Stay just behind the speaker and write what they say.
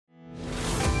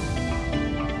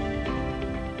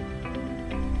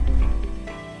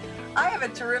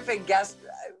have a terrific guest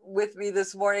with me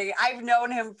this morning. I've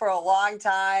known him for a long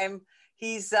time.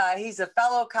 He's a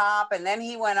fellow cop, and then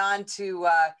he went on to,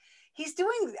 he's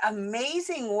doing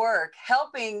amazing work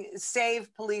helping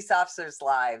save police officers'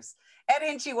 lives. Ed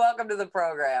Hinchey, welcome to the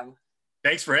program.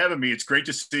 Thanks for having me. It's great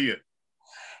to see you.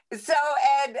 So,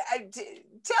 Ed,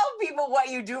 tell people what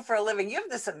you do for a living. You have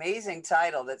this amazing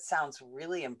title that sounds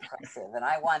really impressive, and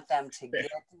I want them to get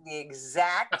the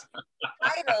exact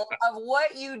title of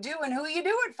what you do and who you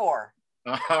do it for.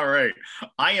 All right.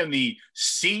 I am the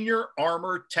Senior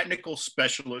Armor Technical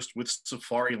Specialist with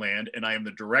Safariland, and I am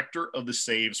the Director of the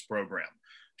SAVES program.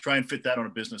 Try and fit that on a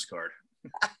business card.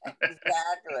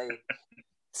 Exactly.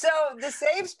 So the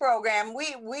SAVES program,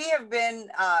 we have been,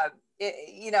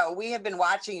 we have been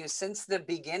watching you since the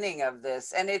beginning of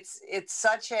this, and it's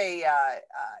such a,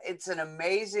 it's an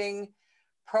amazing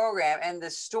program, and the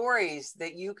stories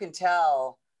that you can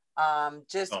tell,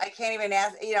 I can't even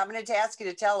ask, I'm going to ask you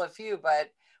to tell a few, but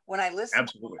when I listen,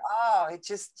 Absolutely. It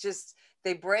just,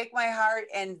 they break my heart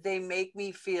and they make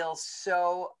me feel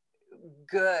so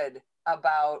good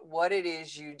about what it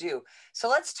is you do. So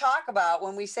let's talk about,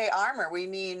 when we say armor, we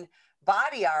mean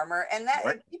body armor, and that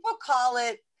right. People call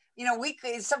it,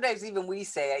 sometimes even we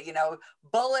say it,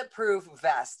 bulletproof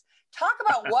vest. Talk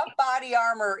about what body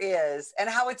armor is and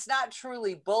how it's not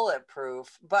truly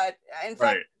bulletproof, but in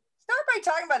fact, start by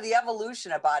talking about the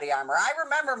evolution of body armor. I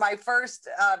remember my first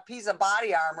piece of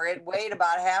body armor, it weighed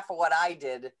about half of what I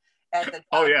did at the time.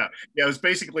 Oh yeah. Yeah, it was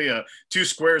basically two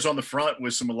squares on the front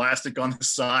with some elastic on the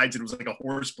sides. It was like a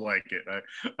horse blanket.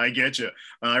 I get you.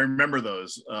 I remember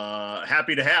those.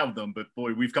 Happy to have them, but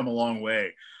boy, we've come a long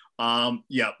way.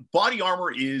 Body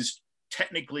armor is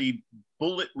technically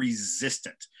bullet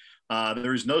resistant.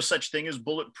 There is no such thing as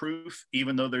bulletproof,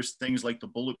 even though there's things like the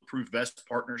Bulletproof Vest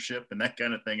Partnership and that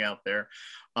kind of thing out there.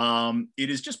 It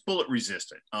is just bullet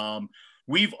resistant.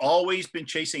 We've always been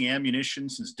chasing ammunition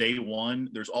since day one.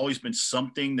 There's always been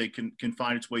something that can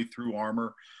find its way through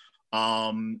armor.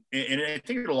 And I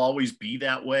think it'll always be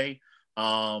that way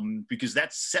because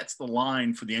that sets the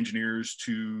line for the engineers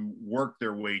to work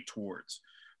their way towards.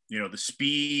 The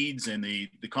speeds and the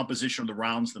composition of the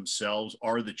rounds themselves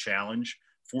are the challenge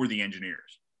for the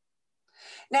engineers.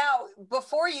 Now,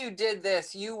 before you did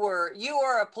this, you were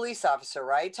a police officer,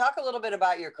 right? Talk a little bit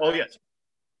about your career. Oh, yes.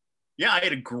 Yeah, I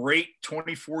had a great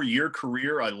 24-year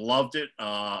career. I loved it.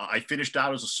 I finished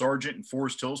out as a sergeant in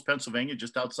Forest Hills, Pennsylvania,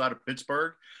 just outside of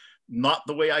Pittsburgh. Not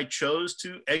the way I chose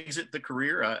to exit the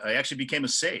career. I actually became a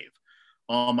SAVE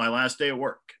on my last day at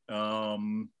work.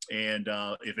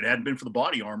 If it hadn't been for the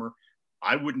body armor,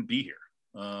 I wouldn't be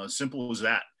here. Simple as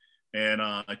that. And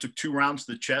I took 2 rounds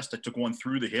to the chest. I took 1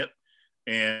 through the hip,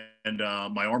 and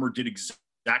my armor did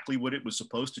exactly what it was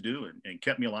supposed to do and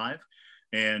kept me alive.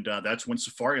 And that's when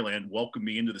Safariland welcomed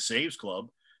me into the SAVES Club.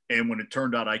 And when it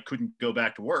turned out I couldn't go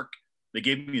back to work, they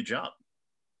gave me a job.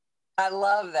 I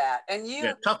love that. And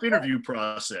tough interview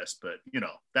process, but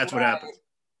that's what happens.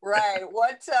 Right.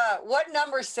 What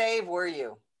number SAVE were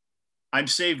you? I'm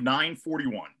SAVE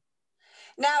 941.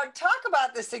 Now, talk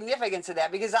about the significance of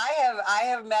that, because I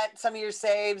have met some of your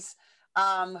SAVEs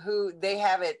who they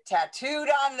have it tattooed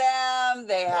on them.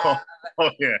 They have.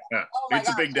 It's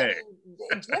a big day.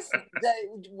 Just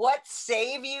what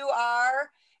SAVE you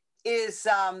are is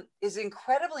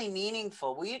incredibly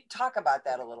meaningful. Will you talk about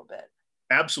that a little bit?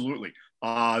 Absolutely.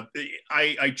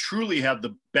 I truly have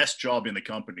the best job in the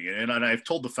company, and I've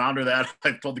told the founder that.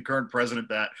 I've told the current president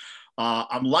that.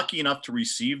 I'm lucky enough to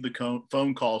receive the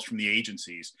phone calls from the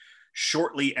agencies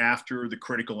shortly after the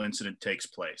critical incident takes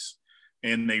place.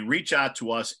 And they reach out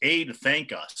to us, A, to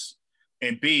thank us,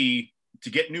 and B, to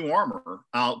get new armor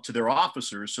out to their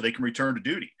officers so they can return to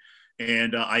duty.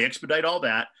 And I expedite all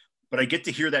that, but I get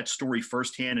to hear that story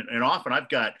firsthand. And often I've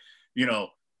got,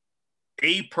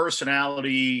 A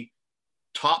personality,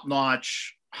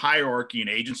 top-notch hierarchy in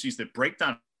agencies that break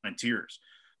down in tears,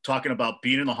 talking about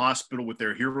being in the hospital with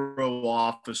their hero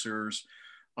officers,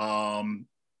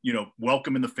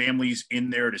 welcoming the families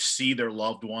in there to see their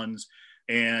loved ones.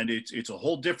 And it's a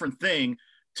whole different thing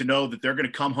to know that they're going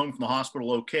to come home from the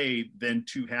hospital okay than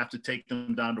to have to take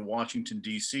them down to Washington,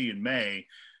 D.C. in May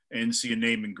and see a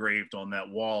name engraved on that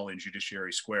wall in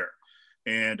Judiciary Square.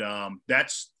 And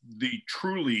that's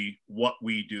truly what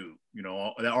we do.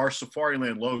 Our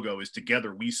Safariland logo is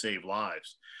 "Together We Save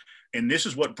Lives." And this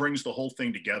is what brings the whole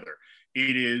thing together.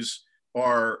 It is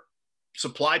our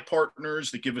supply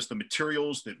partners that give us the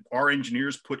materials that our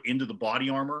engineers put into the body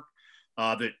armor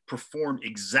that perform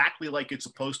exactly like it's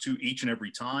supposed to each and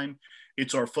every time.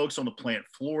 It's our folks on the plant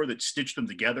floor that stitch them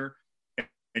together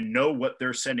and know what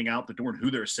they're sending out the door and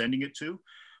who they're sending it to.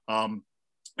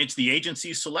 It's the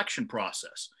agency's selection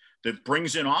process that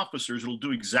brings in officers that'll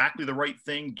do exactly the right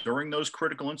thing during those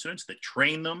critical incidents, that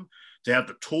train them to have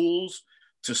the tools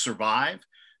to survive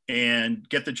and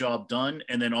get the job done.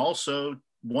 And then also,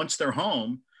 once they're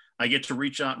home, I get to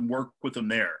reach out and work with them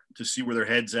there to see where their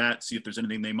head's at, see if there's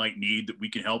anything they might need that we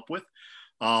can help with.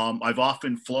 I've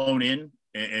often flown in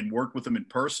and worked with them in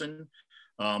person.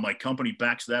 My company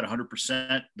backs that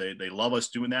 100%. They love us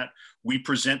doing that. We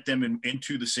present them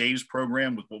into the SAVES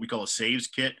program with what we call a SAVES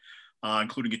kit,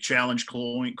 including a challenge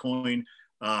coin,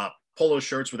 polo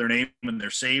shirts with their name and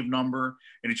their save number.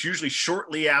 And it's usually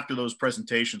shortly after those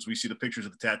presentations, we see the pictures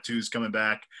of the tattoos coming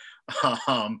back.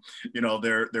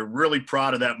 They're really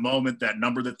proud of that moment, that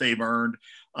number that they've earned.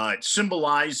 It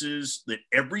symbolizes that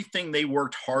everything they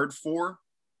worked hard for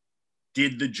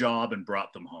did the job and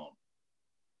brought them home.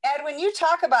 Ed, when you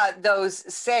talk about those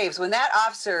saves, when that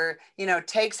officer,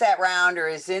 takes that round or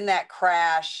is in that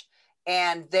crash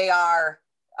and they are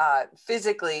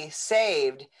physically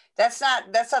saved, that's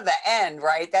not the end,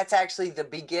 right? That's actually the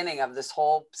beginning of this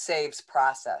whole saves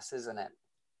process, isn't it?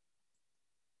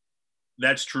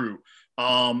 That's true.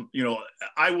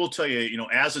 I will tell you,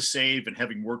 as a save and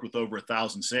having worked with over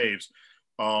 1,000 saves,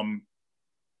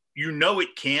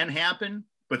 it can happen,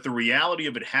 but the reality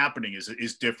of it happening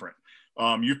is different.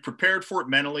 You've prepared for it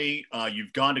mentally.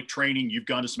 You've gone to training. You've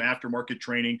gone to some aftermarket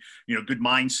training, good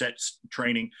mindset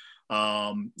training.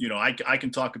 I can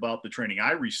talk about the training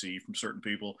I received from certain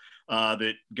people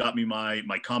that got me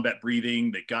my combat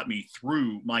breathing, that got me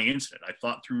through my incident. I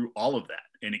thought through all of that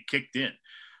and it kicked in.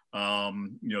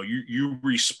 You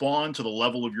respond to the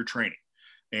level of your training,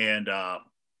 and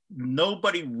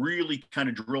nobody really kind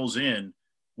of drills in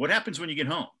what happens when you get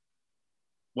home.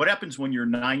 What happens when your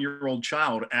 9-year-old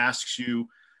child asks you,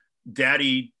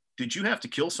 Daddy, did you have to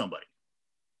kill somebody?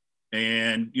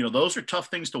 And, those are tough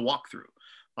things to walk through.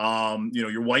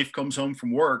 Your wife comes home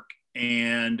from work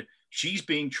and she's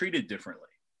being treated differently.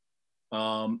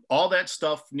 All that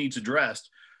stuff needs addressed.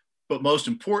 But most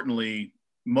importantly,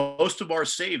 most of our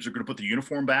saves are going to put the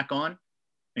uniform back on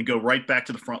and go right back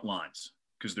to the front lines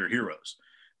because they're heroes.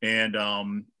 And,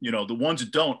 the ones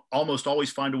that don't almost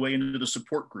always find a way into the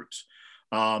support groups.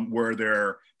 Where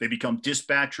they become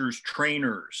dispatchers,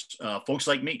 trainers, folks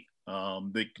like me.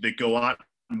 They go out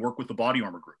and work with the body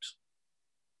armor groups.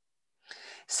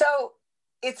 So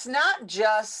it's not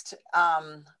just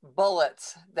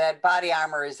bullets that body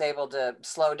armor is able to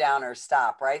slow down or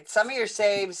stop, right? Some of your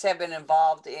saves have been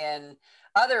involved in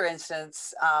other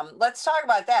incidents. Let's talk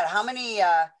about that. How many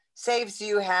saves do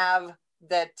you have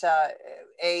that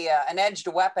an edged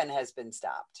weapon has been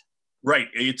stopped? Right.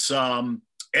 It's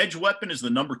edge weapon is the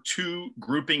number 2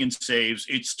 grouping in saves.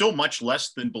 It's still much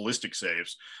less than ballistic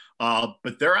saves,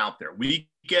 but they're out there. We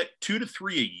get 2 to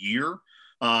 3 a year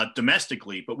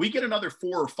domestically, but we get another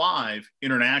 4 or 5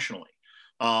 internationally.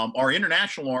 Our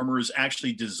international armor is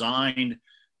actually designed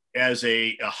as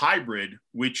a hybrid,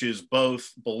 which is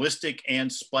both ballistic and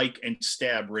spike and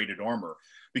stab rated armor,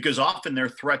 because often their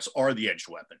threats are the edged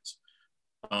weapons.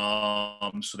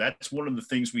 So that's one of the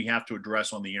things we have to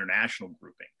address on the international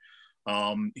grouping.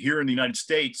 Here in the United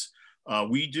States,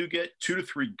 we do get 2 to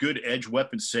 3 good edge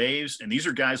weapon saves, and these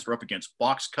are guys that are up against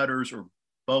box cutters or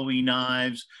Bowie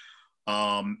knives.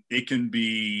 It can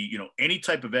be, any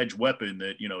type of edge weapon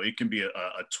that, it can be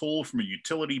a tool from a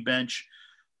utility bench,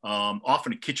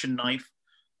 often a kitchen knife,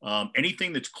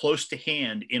 anything that's close to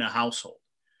hand in a household.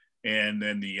 And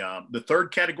then the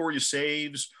third category of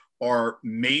saves are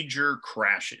major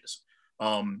crashes.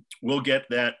 We'll get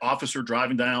that officer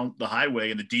driving down the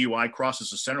highway and the DUI crosses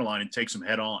the center line and takes them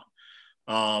head on.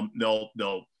 They'll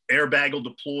airbag will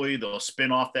deploy, they'll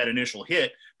spin off that initial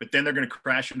hit, but then they're going to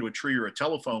crash into a tree or a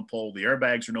telephone pole. The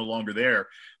airbags are no longer there.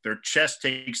 Their chest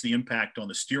takes the impact on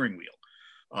the steering wheel,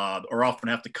 or often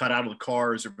have to cut out of the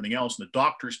cars, everything else. And the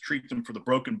doctors treat them for the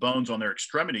broken bones on their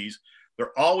extremities.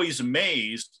 They're always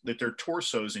amazed that their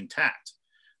torso is intact.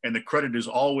 And the credit is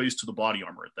always to the body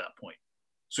armor at that point.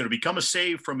 So to become a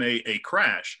save from a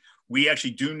crash, we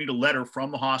actually do need a letter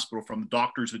from the hospital, from the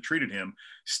doctors that treated him,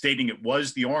 stating it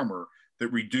was the armor that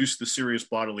reduced the serious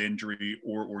bodily injury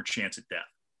or chance of death.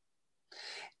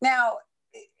 Now,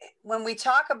 when we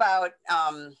talk about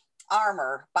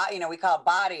armor, we call it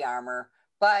body armor,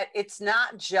 but it's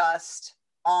not just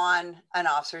on an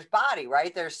officer's body,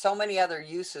 right? There's so many other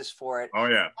uses for it. Oh,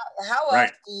 yeah. How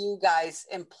else do you guys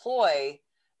employ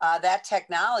that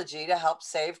technology to help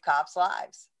save cops'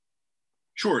 lives?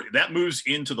 Sure. That moves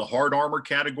into the hard armor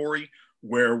category,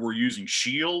 where we're using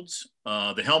shields,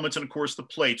 the helmets, and of course the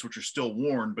plates, which are still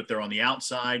worn, but they're on the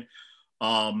outside.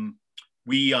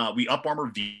 We up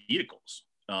armor vehicles.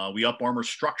 We up armor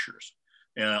structures.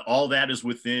 All that is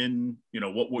within,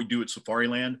 what we do at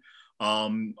Safariland.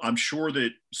 I'm sure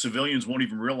that civilians won't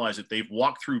even realize that they've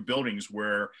walked through buildings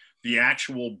where the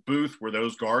actual booth where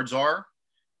those guards are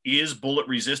is bullet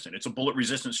resistant. It's a bullet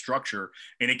resistant structure,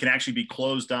 and it can actually be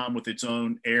closed down with its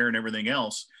own air and everything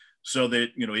else, so that,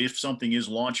 if something is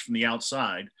launched from the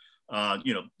outside,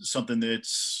 something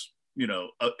that's,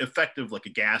 effective, like a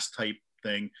gas type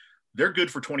thing, they're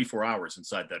good for 24 hours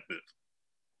inside that booth.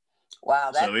 Wow,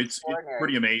 that's so it's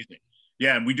pretty amazing.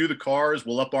 Yeah, and we do the cars.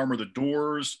 We'll up armor the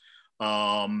doors. There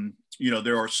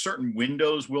are certain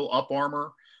windows we'll up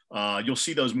armor. You'll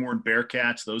see those more in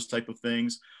Bearcats, those type of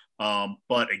things.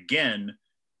 But again,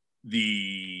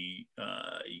 you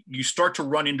start to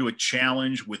run into a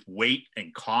challenge with weight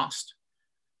and cost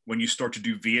when you start to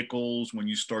do vehicles, when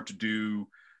you start to do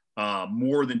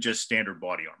more than just standard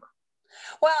body armor.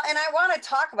 Well, and I want to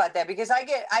talk about that because I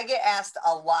get asked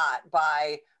a lot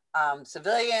by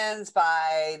civilians,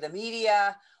 by the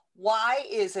media, why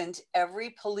isn't every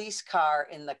police car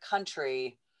in the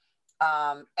country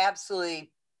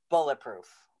absolutely bulletproof?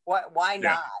 Why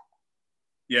not?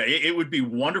 Yeah, it would be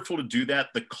wonderful to do that.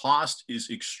 The cost is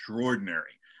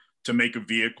extraordinary to make a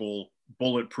vehicle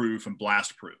bulletproof and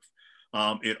blast proof.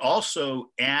 It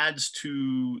also adds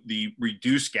to the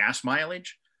reduced gas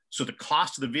mileage. So the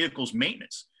cost of the vehicle's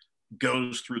maintenance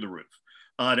goes through the roof.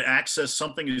 To access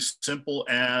something as simple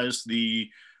as the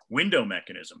window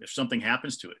mechanism, if something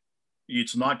happens to it,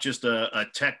 it's not just a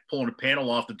tech pulling a panel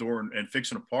off the door and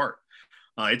fixing a part.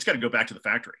 It's got to go back to the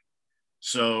factory.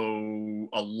 So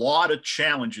a lot of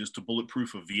challenges to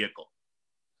bulletproof a vehicle.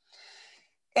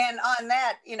 And on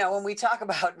that, when we talk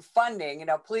about funding,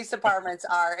 police departments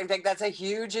are, in fact, that's a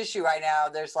huge issue right now.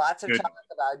 There's lots of talk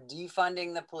about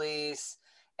defunding the police,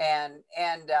 and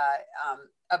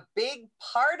a big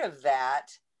part of that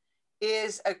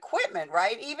is equipment,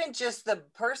 right? Even just the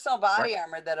personal body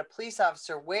armor that a police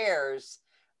officer wears,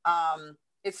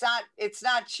 it's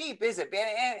not cheap, is it?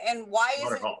 And why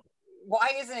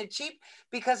isn't it cheap?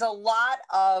 Because a lot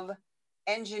of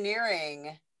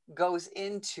engineering goes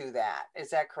into that. Is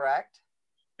that correct?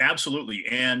 Absolutely.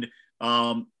 And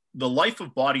the life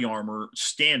of body armor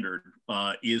standard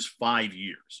is 5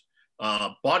 years.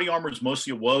 Body armor is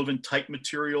mostly a woven type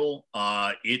material.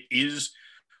 It is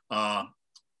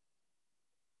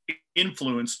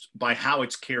influenced by how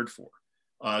it's cared for.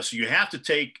 So you have to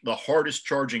take the hardest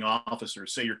charging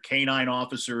officers, say your canine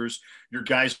officers, your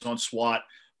guys on SWAT,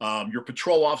 your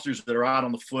patrol officers that are out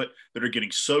on the foot that are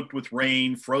getting soaked with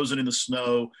rain, frozen in the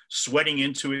snow, sweating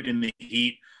into it in the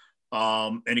heat.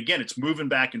 And again, it's moving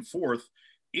back and forth.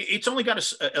 It's only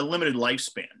got a limited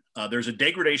lifespan. There's a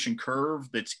degradation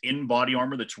curve that's in body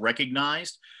armor that's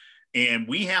recognized. And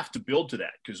we have to build to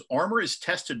that because armor is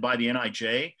tested by the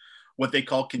NIJ, what they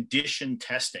call condition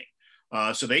testing.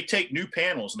 So they take new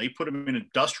panels and they put them in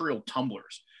industrial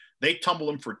tumblers. They tumble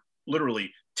them for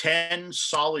literally 10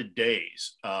 solid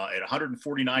days at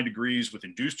 149 degrees with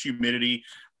induced humidity.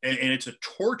 And it's a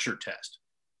torture test.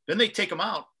 Then they take them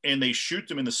out and they shoot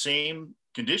them in the same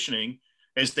conditioning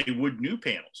as they would new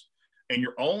panels. And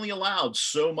you're only allowed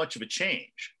so much of a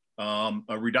change.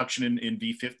 A reduction in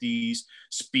V50s,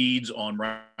 speeds on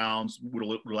rounds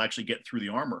will actually get through the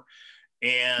armor.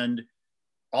 And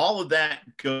all of that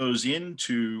goes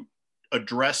into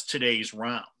address today's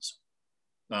rounds,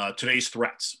 today's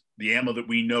threats, the ammo that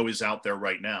we know is out there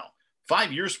right now.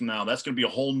 5 years from now, that's going to be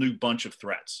a whole new bunch of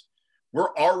threats.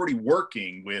 We're already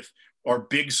working with our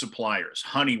big suppliers,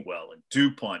 Honeywell and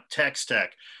DuPont,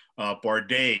 Tex-Tech,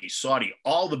 Bardet, Saudi,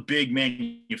 all the big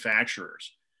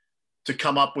manufacturers to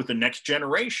come up with the next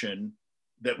generation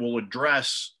that will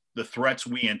address the threats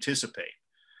we anticipate.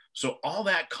 So all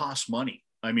that costs money.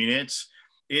 I mean,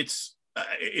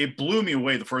 it blew me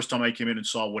away the first time I came in and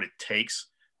saw what it takes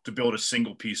to build a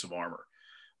single piece of armor.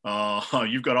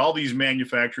 You've got all these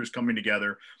manufacturers coming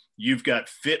together. You've got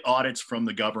fit audits from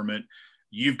the government.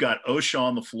 You've got OSHA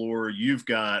on the floor. You've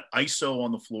got ISO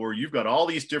on the floor. You've got all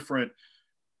these different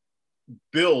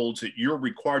builds that you're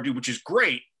required to do, which is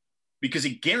great because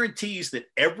it guarantees that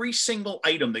every single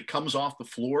item that comes off the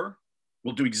floor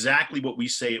will do exactly what we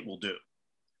say it will do.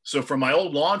 So from my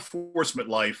old law enforcement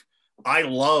life, I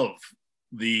love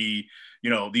the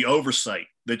oversight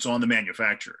that's on the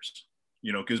manufacturers,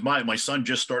 because my son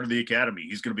just started the academy.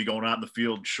 He's going to be going out in the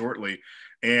field shortly.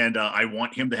 And I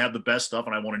want him to have the best stuff.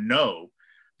 And I want to know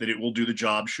that it will do the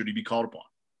job should he be called upon.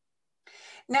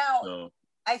 Now,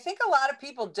 I think a lot of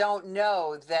people don't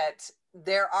know that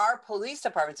there are police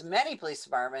departments, many police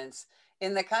departments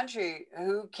in the country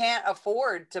who can't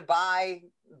afford to buy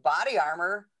body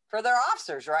armor for their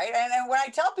officers, right? And when I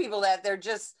tell people that,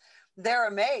 they're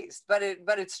amazed, but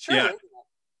it's true. Yeah.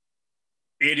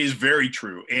 It is very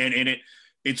true.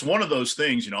 It's one of those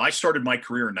things, I started my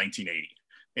career in 1980,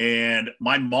 and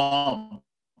my mom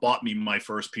bought me my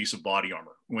first piece of body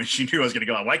armor when she knew I was going to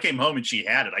go out. When I came home and she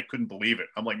had it, I couldn't believe it.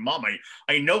 I'm like, Mom,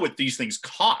 I know what these things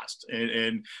cost.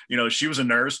 And she was a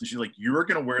nurse, and she's like, you're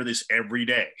going to wear this every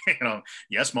day.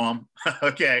 Yes, Mom.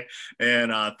 Okay.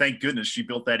 And thank goodness she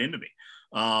built that into me.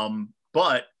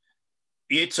 But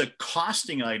it's a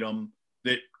costing item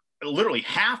that literally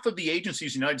half of the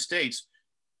agencies in the United States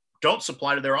don't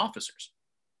supply to their officers.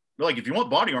 They're like, if you want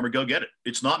body armor, go get it.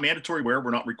 It's not mandatory wear. We're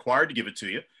not required to give it to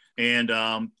you. And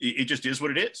it just is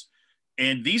what it is.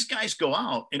 And these guys go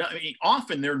out, and I mean,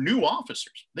 often they're new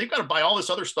officers. They've got to buy all this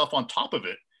other stuff on top of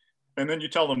it. And then you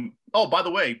tell them, oh, by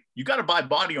the way, you got to buy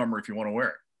body armor if you want to wear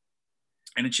it.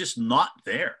 And it's just not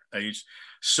there. It's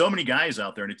so many guys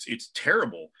out there, and it's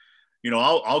terrible.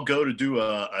 I'll go to do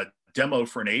a demo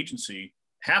for an agency.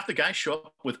 Half the guys show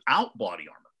up without body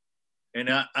armor. And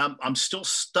I'm still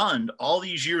stunned all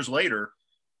these years later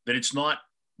that it's not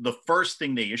the first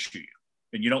thing they issue you.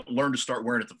 And you don't learn to start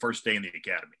wearing it the first day in the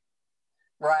academy.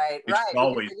 Right, it's right.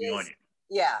 Always be on you.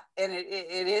 Yeah, and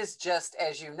it is just,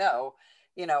 as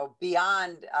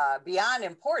beyond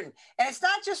important. And it's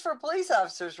not just for police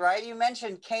officers, right? You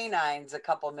mentioned canines a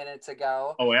couple minutes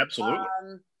ago. Oh, absolutely.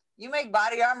 You make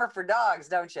body armor for dogs,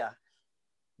 don't you?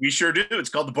 We sure do. It's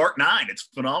called the Bark 9. It's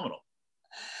phenomenal.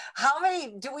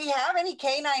 Do we have any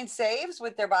canine saves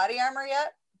with their body armor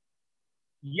yet?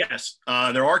 Yes,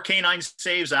 there are canine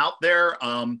saves out there.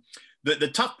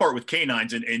 The tough part with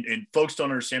canines, and folks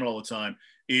don't understand all the time,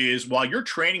 is while you're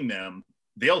training them,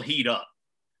 they'll heat up.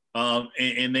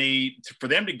 And for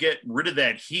them to get rid of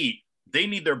that heat, they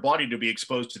need their body to be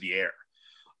exposed to the air.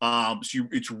 So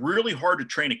it's really hard to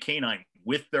train a canine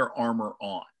with their armor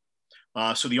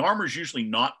on. So the armor is usually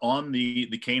not on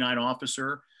the canine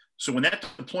officer. So when that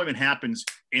deployment happens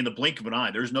in the blink of an eye,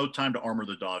 there's no time to armor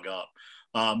the dog up.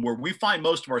 Where we find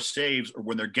most of our saves are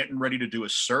when they're getting ready to do a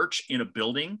search in a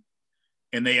building,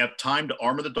 and they have time to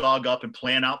armor the dog up and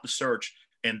plan out the search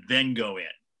and then go in.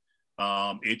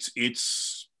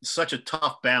 It's such a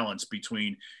tough balance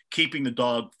between keeping the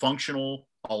dog functional,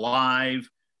 alive,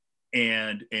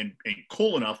 and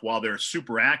cool enough while they're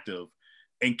super active,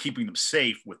 and keeping them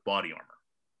safe with body armor.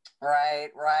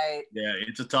 Right. Yeah,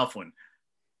 it's a tough one.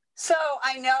 So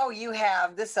I know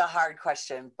this is a hard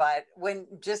question, but when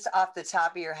just off the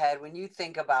top of your head, when you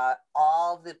think about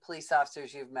all the police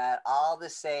officers you've met, all the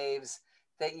saves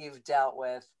that you've dealt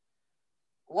with,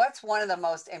 what's one of the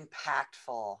most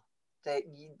impactful that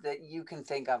you can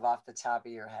think of off the top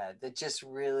of your head that just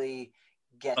really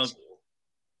gets you?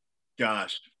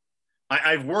 Gosh,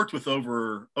 I've worked with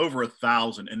over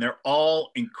 1,000, and they're all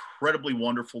incredibly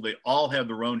wonderful. They all have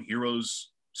their own heroes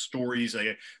stories.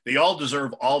 They all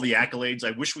deserve all the accolades.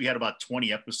 I wish we had about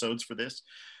 20 episodes for this.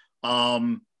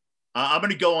 I'm going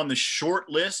to go on the short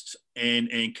list and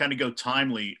kind of go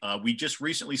timely. We just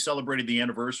recently celebrated the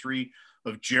anniversary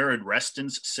of Jared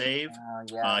Reston's save.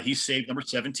 Yeah. He saved number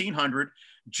 1,700.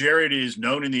 Jared is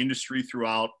known in the industry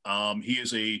throughout.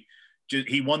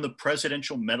 He won the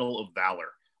Presidential Medal of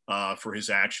Valor for his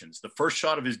actions. The first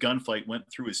shot of his gunfight went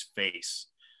through his face.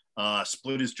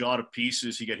 Split his jaw to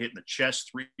pieces. He got hit in the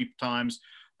chest 3 times,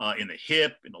 in the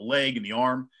hip, in the leg, in the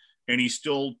arm, and he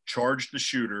still charged the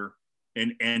shooter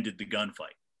and ended the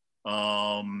gunfight.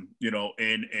 And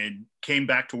came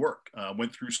back to work.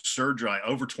 Went through surgery,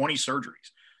 over 20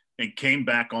 surgeries, and came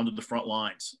back onto the front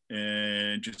lines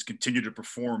and just continued to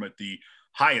perform at the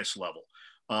highest level.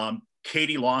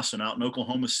 Katie Lawson out in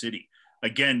Oklahoma City,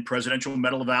 again, Presidential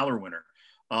Medal of Valor winner.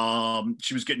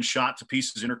 She was getting shot to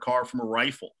pieces in her car from a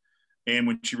rifle. And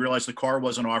when she realized the car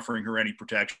wasn't offering her any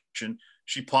protection,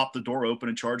 she popped the door open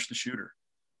and charged the shooter.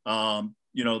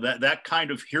 That kind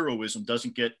of heroism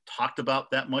doesn't get talked about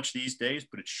that much these days,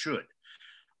 but it should.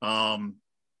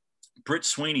 Britt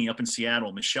Sweeney up in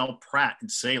Seattle, Michelle Pratt in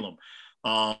Salem,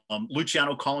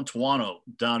 Luciano Colantuano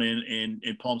down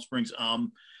in Palm Springs.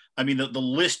 The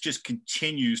list just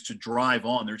continues to drive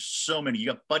on. There's so many. You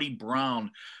got Buddy Brown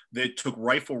that took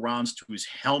rifle rounds to his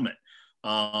helmet.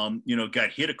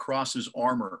 Got hit across his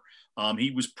armor.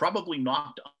 He was probably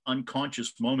knocked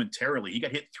unconscious momentarily. He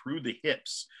got hit through the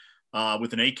hips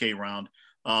with an AK round.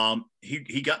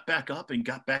 He got back up and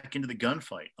got back into the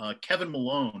gunfight. Kevin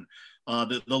Malone.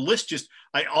 The list just,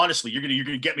 honestly, you're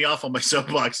gonna get me off on my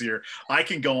soapbox here. I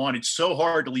can go on. It's so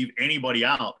hard to leave anybody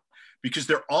out because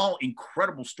they're all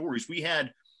incredible stories. We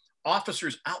had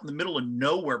officers out in the middle of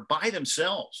nowhere by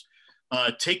themselves,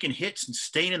 taking hits and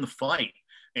staying in the fight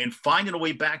and finding a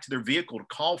way back to their vehicle to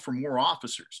call for more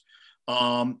officers.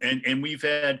 And we've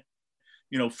had,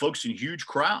 folks in huge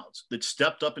crowds that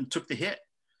stepped up and took the hit.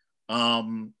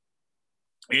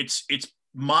 It's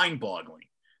mind-boggling.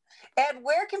 Ed,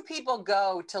 where can people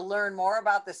go to learn more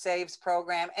about the SAVES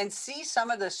program and see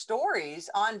some of the stories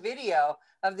on video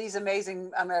of these amazing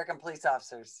American police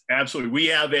officers? Absolutely. We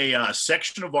have a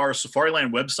section of our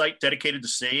Safariland website dedicated to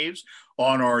SAVES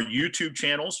on our YouTube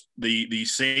channels. The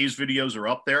SAVES videos are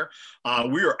up there.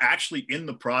 We are actually in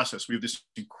the process. We have this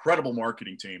incredible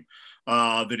marketing team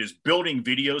that is building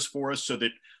videos for us so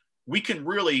that we can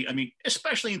really, I mean,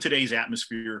 especially in today's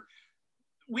atmosphere,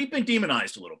 we've been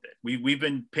demonized a little bit. We've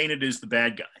been painted as the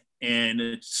bad guy, and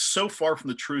it's so far from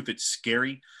the truth. It's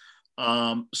scary.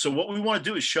 So what we want to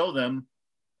do is show them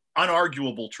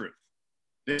unarguable truth.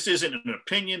 This isn't an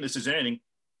opinion. This isn't anything.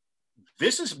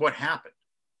 This is what happened.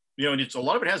 You know, and it's a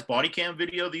lot of it has body cam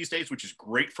video these days, which is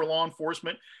great for law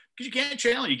enforcement because you can't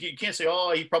challenge. You can't say,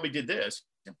 oh, he probably did this.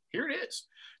 Here it is.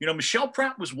 You know, Michelle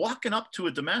Pratt was walking up to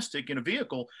a domestic in a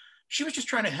vehicle. She was just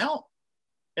trying to help.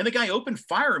 And the guy opened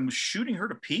fire and was shooting her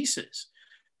to pieces.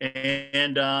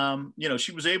 And you know,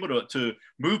 she was able to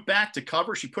move back to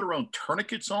cover. She put her own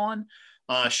tourniquets on.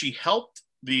 She helped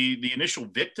the initial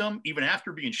victim even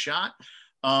after being shot.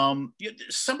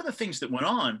 Some of the things that went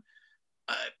on,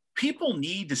 people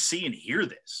need to see and hear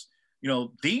this. You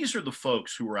know, these are the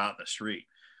folks who are out in the street.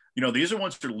 You know, these are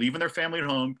ones that are leaving their family at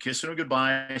home, kissing them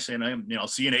goodbye, saying, I'll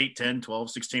see you in 8, 10,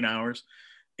 12, 16 hours,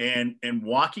 and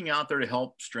walking out there to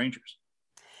help strangers.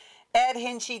 Ed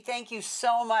Hinchey, thank you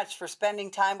so much for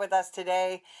spending time with us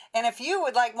today. And if you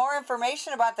would like more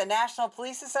information about the National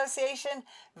Police Association,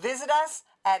 visit us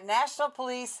at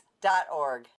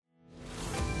nationalpolice.org.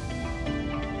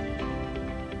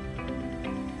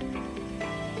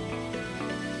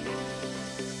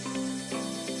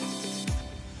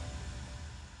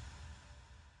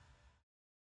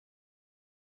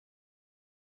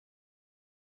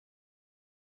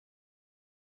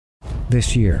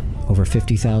 This year, over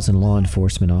 50,000 law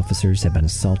enforcement officers have been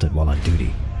assaulted while on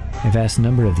duty. A vast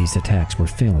number of these attacks were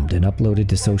filmed and uploaded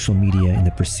to social media in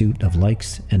the pursuit of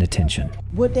likes and attention.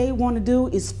 What they want to do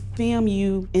is film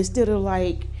you instead of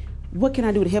like, what can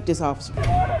I do to help this officer?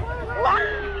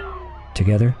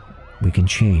 Together, we can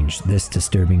change this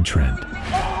disturbing trend.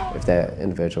 If that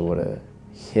individual would have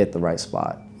hit the right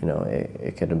spot, you know,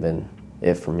 it could have been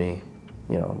it for me.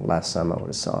 You know, last time I would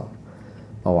have saw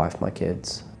my wife, my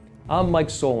kids. I'm Mike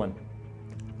Solon.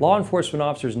 Law enforcement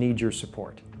officers need your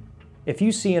support. If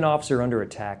you see an officer under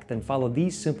attack, then follow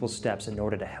these simple steps in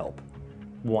order to help.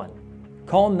 1.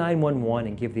 Call 911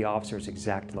 and give the officer his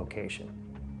exact location.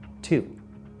 2.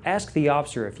 Ask the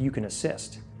officer if you can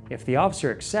assist. If the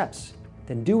officer accepts,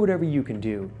 then do whatever you can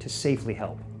do to safely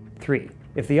help. 3.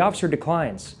 If the officer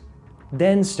declines,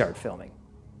 then start filming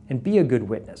and be a good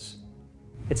witness.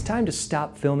 It's time to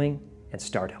stop filming and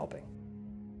start helping.